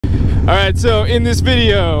Alright, so in this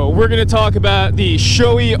video, we're going to talk about the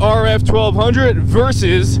Shoei RF1200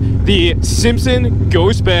 versus the Simpson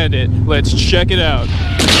Ghost Bandit. Let's check it out.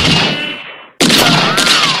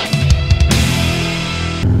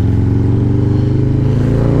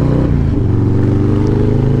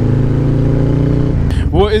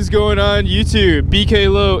 What is going on, YouTube?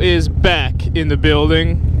 BK Low is back in the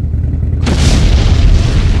building.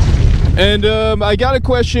 And I got a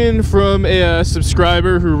question from a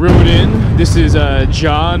subscriber who wrote in. This is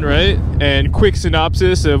John, right? And quick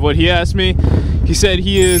synopsis of what he asked me. He said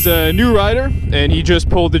he is a new rider and he just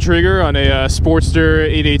pulled the trigger on a Sportster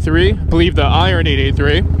 883, I believe the Iron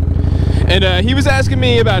 883. And he was asking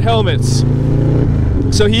me about helmets.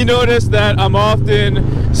 So he noticed that I'm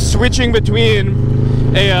often switching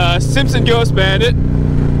between a Simpson Ghost Bandit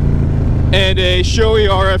and a Shoei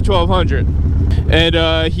RF1200.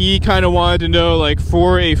 And he kind of wanted to know, like,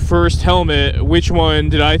 for a first helmet, which one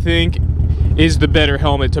did I think is the better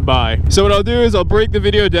helmet to buy. So what I'll do is I'll break the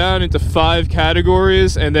video down into 5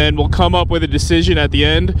 categories, and then we'll come up with a decision at the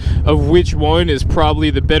end of which one is probably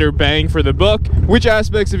the better bang for the buck, which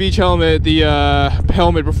aspects of each helmet the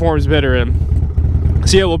helmet performs better in.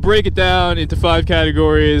 So yeah, we'll break it down into 5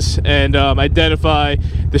 categories and identify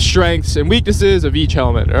the strengths and weaknesses of each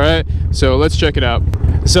helmet, alright? So let's check it out.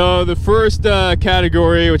 So the first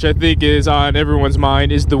category, which I think is on everyone's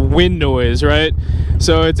mind, is the wind noise, right?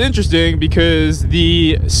 So it's interesting because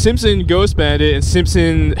the Simpson Ghost Bandit and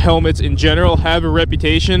Simpson helmets in general have a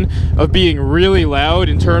reputation of being really loud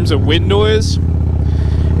in terms of wind noise.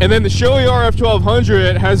 And then the Shoei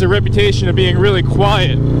RF1200 has a reputation of being really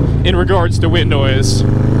quiet in regards to wind noise.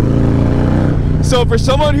 So for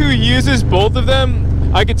someone who uses both of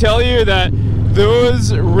them, I can tell you that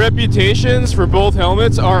those reputations for both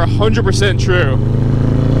helmets are 100% true.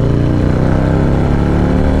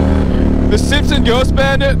 The Simpson Ghost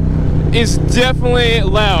Bandit is definitely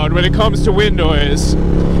loud when it comes to wind noise,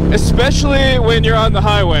 especially when you're on the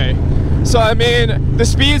highway. So I mean, the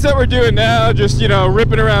speeds that we're doing now, just, you know,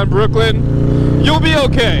 ripping around Brooklyn, you'll be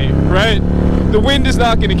okay, right? The wind is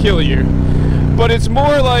not going to kill you. But it's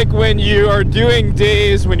more like when you are doing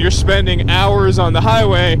days when you're spending hours on the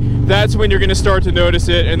highway, that's when you're going to start to notice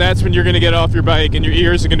it, and that's when you're going to get off your bike and your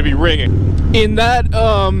ears are going to be ringing. In that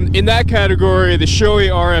category, the Shoei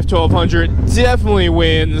RF1200 definitely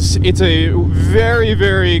wins. It's a very,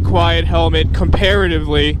 very quiet helmet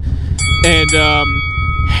comparatively, and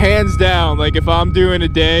hands down, like if I'm doing a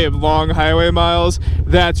day of long highway miles,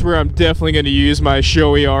 that's where I'm definitely going to use my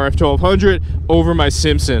Shoei RF1200 over my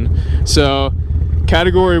Simpson. So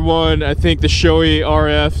category 1, I think the Shoei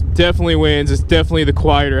RF definitely wins. It's definitely the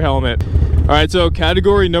quieter helmet. Alright, so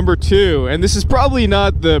category number 2, and this is probably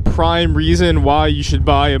not the prime reason why you should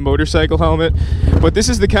buy a motorcycle helmet, but this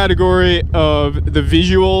is the category of the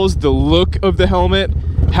visuals, the look of the helmet,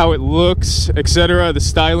 how it looks, etc., the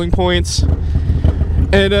styling points.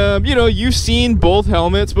 And, you know, you've seen both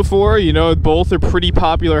helmets before. You know, both are pretty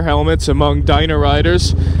popular helmets among Dyna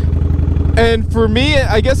riders. And for me,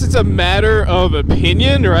 I guess it's a matter of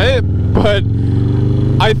opinion, right? But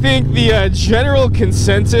I think the general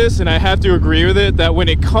consensus, and I have to agree with it, that when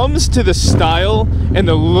it comes to the style and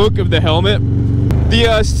the look of the helmet,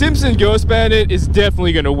 the Simpson Ghost Bandit is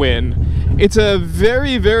definitely going to win. It's a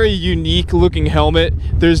very, very unique looking helmet.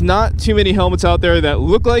 There's not too many helmets out there that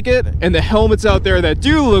look like it, and the helmets out there that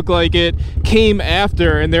do look like it came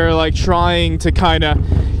after, and they're like trying to kind of,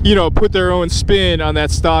 you know, put their own spin on that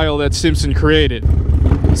style that Simpson created.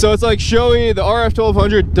 So it's like Shoei, the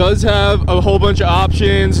RF1200 does have a whole bunch of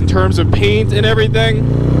options in terms of paint and everything,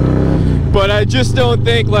 but I just don't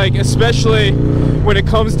think, like, especially when it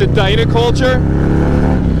comes to Dyna culture,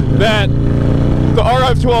 that the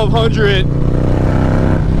RF1200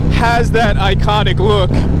 has that iconic look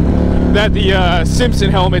that the Simpson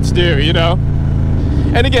helmets do, you know?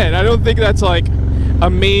 And again, I don't think that's like a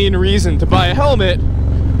main reason to buy a helmet,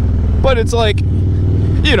 but it's like,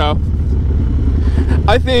 you know,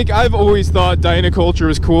 I think I've always thought Dyna culture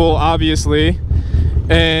was cool, obviously,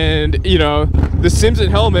 and, you know, the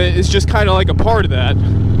Simpson helmet is just kind of like a part of that.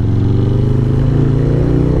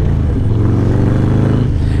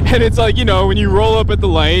 And it's like, you know, when you roll up at the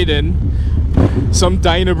light and some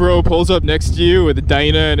Dyna bro pulls up next to you with a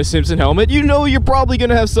Dyna and a Simpson helmet, you know you're probably going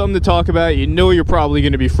to have something to talk about. You know you're probably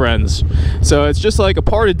going to be friends. So it's just like a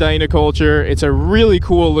part of Dyna culture. It's a really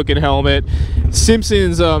cool looking helmet.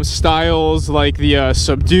 Simpson's styles, like the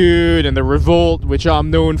Subdued and the Revolt, which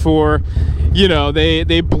I'm known for, you know,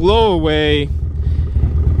 they blow away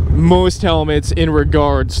most helmets in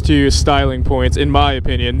regards to styling points, in my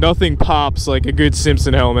opinion. Nothing pops like a good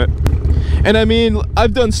Simpson helmet. And I mean,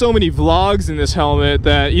 I've done so many vlogs in this helmet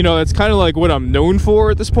that, you know, that's kind of like what I'm known for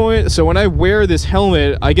at this point. So when I wear this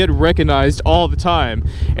helmet, I get recognized all the time.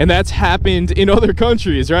 And that's happened in other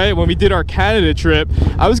countries, right? When we did our Canada trip,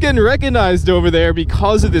 I was getting recognized over there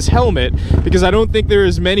because of this helmet, because I don't think there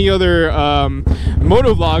is many other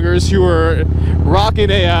motovloggers who are rocking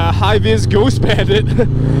a high-vis Ghost Bandit.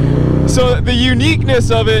 So the uniqueness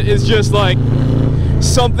of it is just like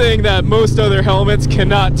something that most other helmets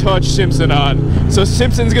cannot touch Simpson on. So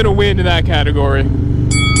Simpson's gonna win in that category.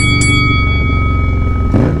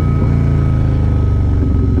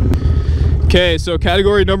 Okay, so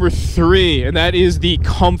category number 3, and that is the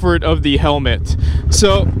comfort of the helmet.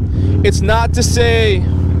 So it's not to say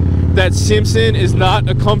that Simpson is not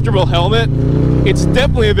a comfortable helmet. It's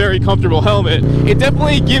definitely a very comfortable helmet. It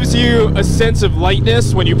definitely gives you a sense of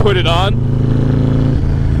lightness when you put it on.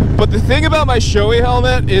 But the thing about my Shoei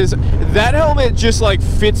helmet is that helmet just like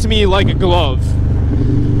fits me like a glove.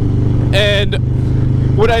 And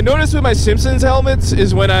what I noticed with my Simpsons helmets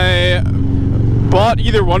is when I bought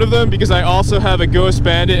either one of them, because I also have a Ghost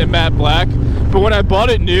Bandit in matte black, but when I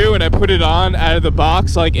bought it new and I put it on out of the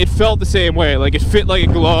box, like it felt the same way. Like it fit like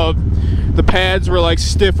a glove. The pads were like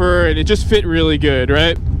stiffer and it just fit really good,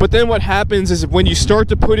 right? But then what happens is when you start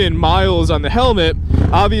to put in miles on the helmet,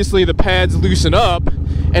 obviously the pads loosen up.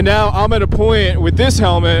 And now I'm at a point with this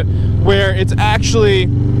helmet where it's actually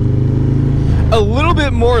a little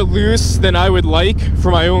bit more loose than I would like for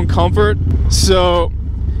my own comfort. So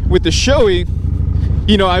with the Shoei,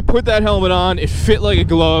 you know, I put that helmet on, it fit like a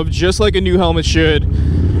glove, just like a new helmet should.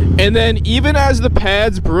 And then even as the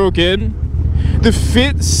pads broke in, the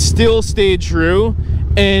fit still stayed true,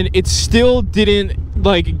 and it still didn't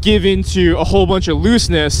like give into a whole bunch of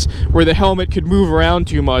looseness where the helmet could move around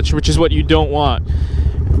too much, which is what you don't want.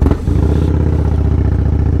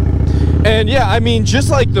 And yeah, I mean, just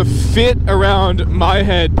like the fit around my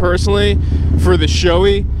head personally for the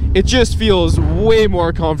Shoei, it just feels way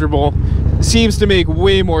more comfortable. Seems to make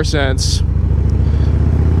way more sense.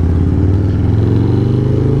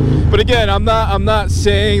 But again, I'm not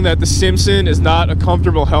saying that the Simpson is not a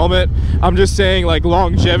comfortable helmet. I'm just saying, like,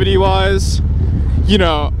 longevity wise, you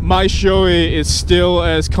know, my Shoei is still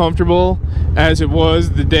as comfortable as it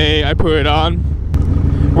was the day I put it on.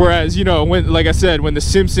 Whereas, you know, when, like I said, when the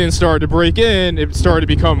Simpson started to break in, it started to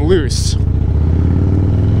become loose.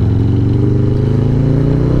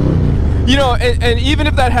 You know, and even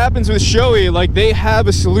if that happens with Shoei, like, they have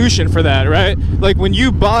a solution for that, right? Like, when you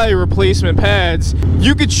buy replacement pads,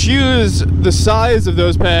 you could choose the size of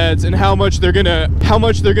those pads and how much they're gonna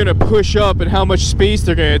push up and how much space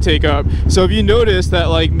they're gonna take up. So if you notice that,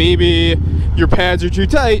 like, maybe your pads are too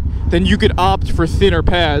tight, then you could opt for thinner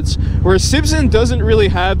pads. Whereas Simpson doesn't really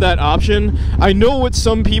have that option. I know what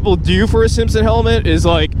some people do for a Simpson helmet is,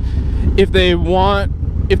 like, if they want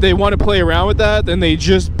to play around with that, then they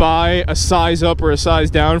just buy a size up or a size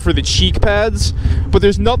down for the cheek pads. But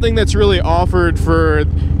there's nothing that's really offered for,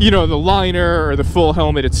 you know, the liner or the full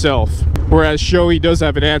helmet itself. Whereas Shoei does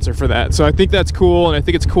have an answer for that. So I think that's cool, and I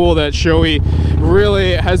think it's cool that Shoei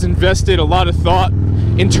really has invested a lot of thought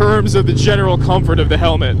in terms of the general comfort of the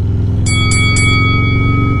helmet.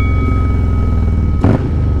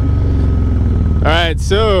 Alright,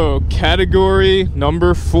 so category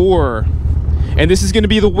number 4. And this is going to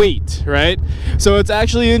be the weight, right? So it's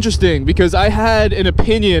actually interesting because I had an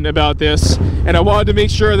opinion about this, and I wanted to make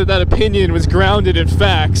sure that that opinion was grounded in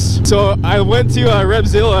facts. So I went to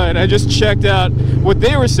Revzilla and I just checked out what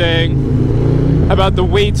they were saying about the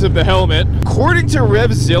weights of the helmet. According to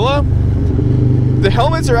Revzilla, the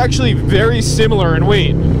helmets are actually very similar in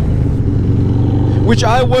weight, which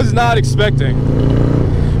I was not expecting.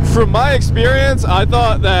 From my experience, I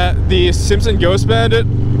thought that the Simpson Ghost Bandit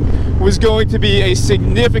was going to be a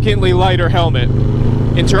significantly lighter helmet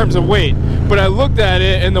in terms of weight, but I looked at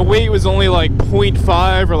it and the weight was only like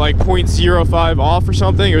 0.5 or like 0.05 off or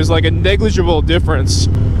something. It was like a negligible difference,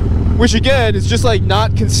 which again is just like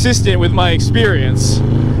not consistent with my experience.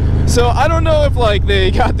 So I don't know if like they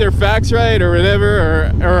got their facts right or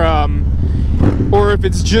whatever, or if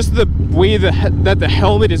it's just the way that the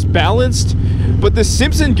helmet is balanced. But the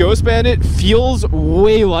Simpson Ghost Bandit feels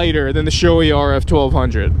way lighter than the Shoei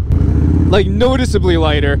RF1200. Like, noticeably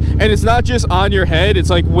lighter. And it's not just on your head, it's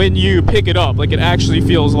like when you pick it up, like it actually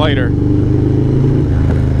feels lighter.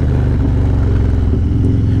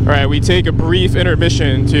 Alright, we take a brief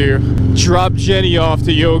intermission to drop Jenny off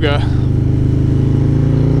to yoga.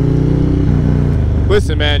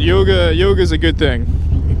 Listen, man, yoga's a good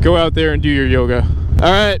thing. Go out there and do your yoga.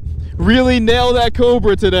 Alright, really nail that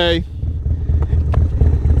Cobra today.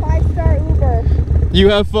 5-star Uber. You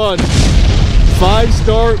have fun.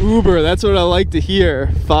 5-star Uber, that's what I like to hear.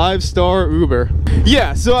 5-star Uber.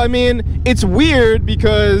 Yeah, so I mean, it's weird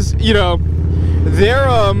because, you know, they're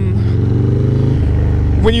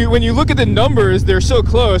when you look at the numbers, they're so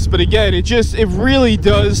close, but again, it really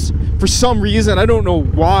does, for some reason, I don't know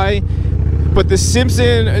why, but the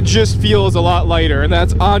Simpson just feels a lot lighter, and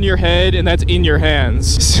that's on your head and that's in your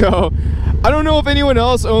hands. So I don't know if anyone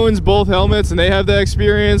else owns both helmets and they have that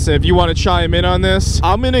experience, and if you want to chime in on this.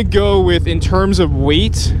 I'm gonna go with, in terms of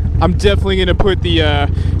weight, I'm definitely gonna put the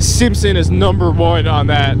Simpson as #1 on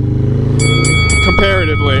that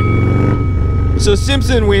comparatively. So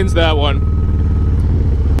Simpson wins that one.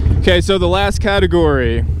 Okay, so the last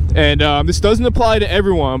category, and this doesn't apply to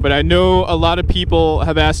everyone, but I know a lot of people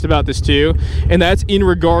have asked about this too, and that's in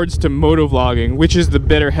regards to motovlogging, which is the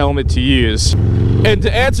better helmet to use. And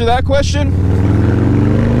to answer that question,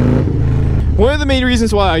 one of the main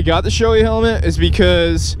reasons why I got the Shoei helmet is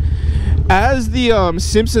because as the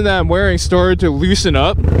Simpson that I'm wearing started to loosen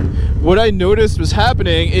up, what I noticed was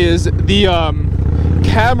happening is the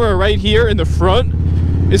camera right here in the front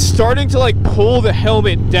is starting to like pull the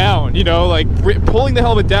helmet down, you know, like pulling the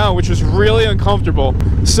helmet down, which was really uncomfortable.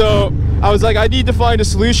 So I was like, I need to find a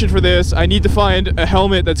solution for this. I need to find a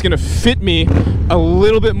helmet that's gonna fit me a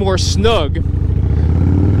little bit more snug.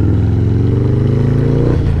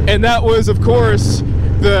 And that was, of course,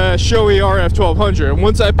 the Shoei RF1200. And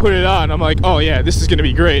once I put it on, I'm like, oh yeah, this is gonna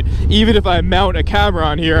be great. Even if I mount a camera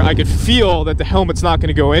on here, I could feel that the helmet's not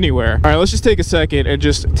gonna go anywhere. All right, let's just take a second and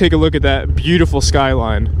just take a look at that beautiful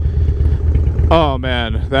skyline. Oh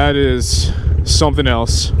man, that is something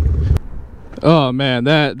else. Oh man,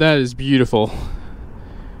 that is beautiful.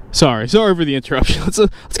 Sorry for the interruption. Let's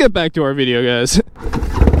get back to our video, guys.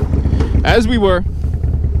 As we were.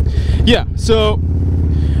 Yeah, so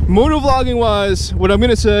motovlogging wise, what I'm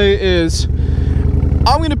gonna say is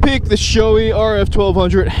I'm gonna pick the Shoei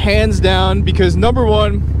RF1200 hands down, because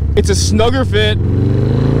 #1, it's a snugger fit,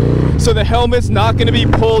 so the helmet's not gonna be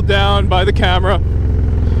pulled down by the camera.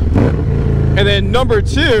 And then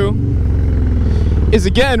 #2 is,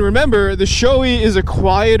 again, remember, the Shoei is a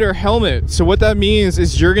quieter helmet, so what that means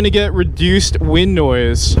is you're gonna get reduced wind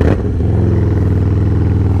noise.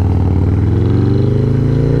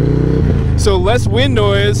 So less wind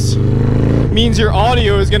noise means your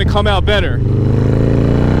audio is going to come out better.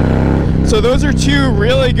 So those are two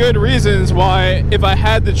really good reasons why, if I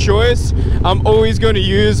had the choice, I'm always going to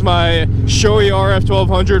use my Shoei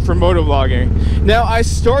RF1200 for motovlogging. Now, I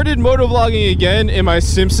started motovlogging again in my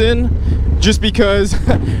Simpson just because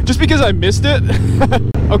I missed it.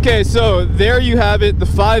 Okay, so there you have it, the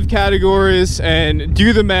 5 categories, and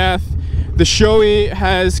do the math. The Shoei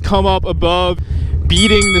has come up above,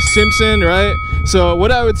 beating the Simpson, right? So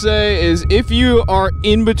what I would say is, if you are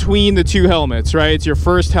in between the two helmets, right, it's your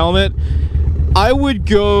first helmet, I would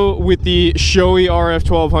go with the Shoei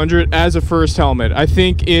RF1200 as a first helmet. I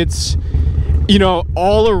think it's, you know,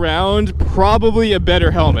 all around probably a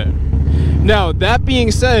better helmet. Now, that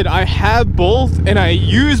being said, I have both and I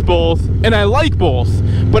use both and I like both,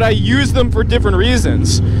 but I use them for different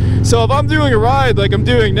reasons. So if I'm doing a ride like I'm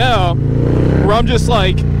doing now, where I'm just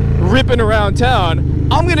like ripping around town,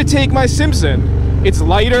 I'm gonna take my Simpson. It's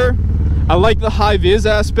lighter. I like the high vis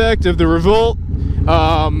aspect of the Revolt,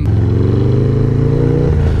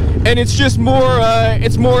 and it's just more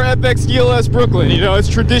it's more FXDL Brooklyn, you know, it's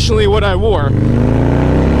traditionally what I wore.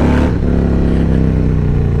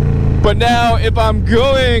 But now if I'm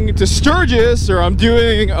going to Sturgis, or I'm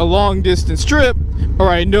doing a long distance trip, or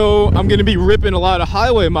I know I'm gonna be ripping a lot of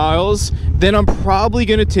highway miles, then I'm probably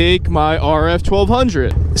gonna take my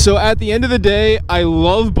RF1200. So at the end of the day, I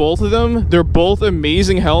love both of them. They're both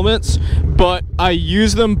amazing helmets, but I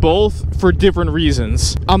use them both for different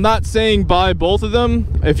reasons. I'm not saying buy both of them.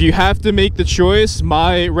 If you have to make the choice,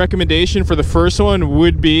 my recommendation for the first one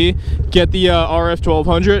would be get the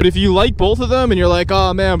RF1200. But if you like both of them and you're like,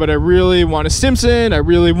 oh man, but I really want a Simpson, I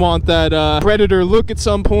really want that Predator look at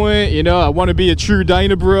some point, you know, I want to be a true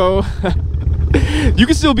Dyna bro. You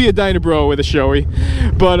can still be a Dyna bro with a Shoei,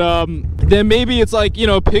 but then maybe it's like, you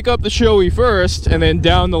know, pick up the Shoei first, and then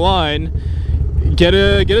down the line get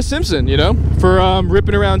a Simpson, you know, for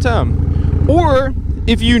ripping around town. Or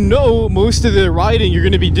if you know most of the riding you're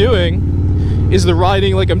going to be doing is the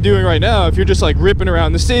riding like I'm doing right now. If you're just like ripping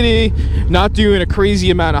around the city, not doing a crazy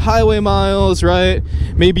amount of highway miles, right?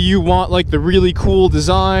 Maybe you want like the really cool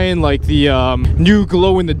design, like the new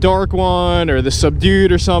glow-in-the-dark one or the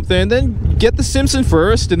subdued or something, then get the Simpson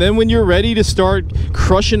first, and then when you're ready to start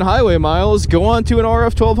crushing highway miles, go on to an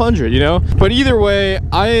RF1200, you know? But either way,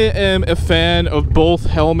 I am a fan of both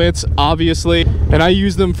helmets, obviously, and I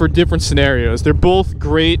use them for different scenarios. They're both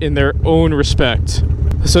great in their own respect.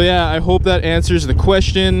 So yeah, I hope that answers the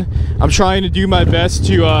question. I'm trying to do my best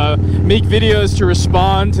to make videos to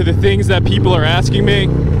respond to the things that people are asking me.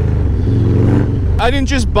 I didn't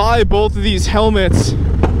just buy both of these helmets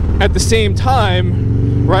at the same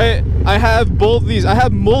time, right? I have both these. I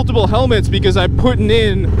have multiple helmets because I'm putting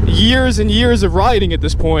in years and years of riding at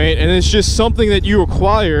this point, and it's just something that you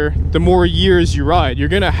acquire the more years you ride. You're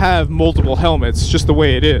gonna have multiple helmets, just the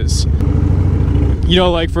way it is. You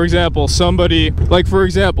know, like for example,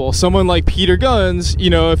 someone like Peter Gunz, you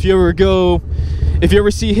know, if you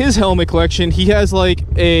ever see his helmet collection, he has like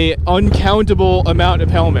a uncountable amount of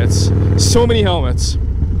helmets. So many helmets.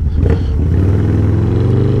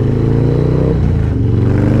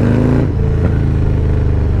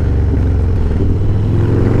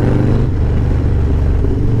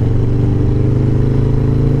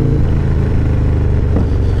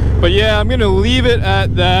 But yeah, I'm gonna leave it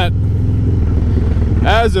at that.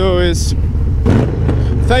 As always,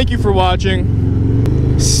 thank you for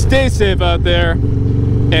watching. Stay safe out there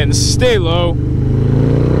and stay low.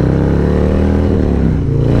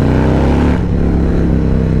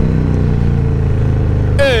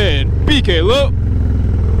 And BK Low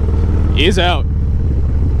is out.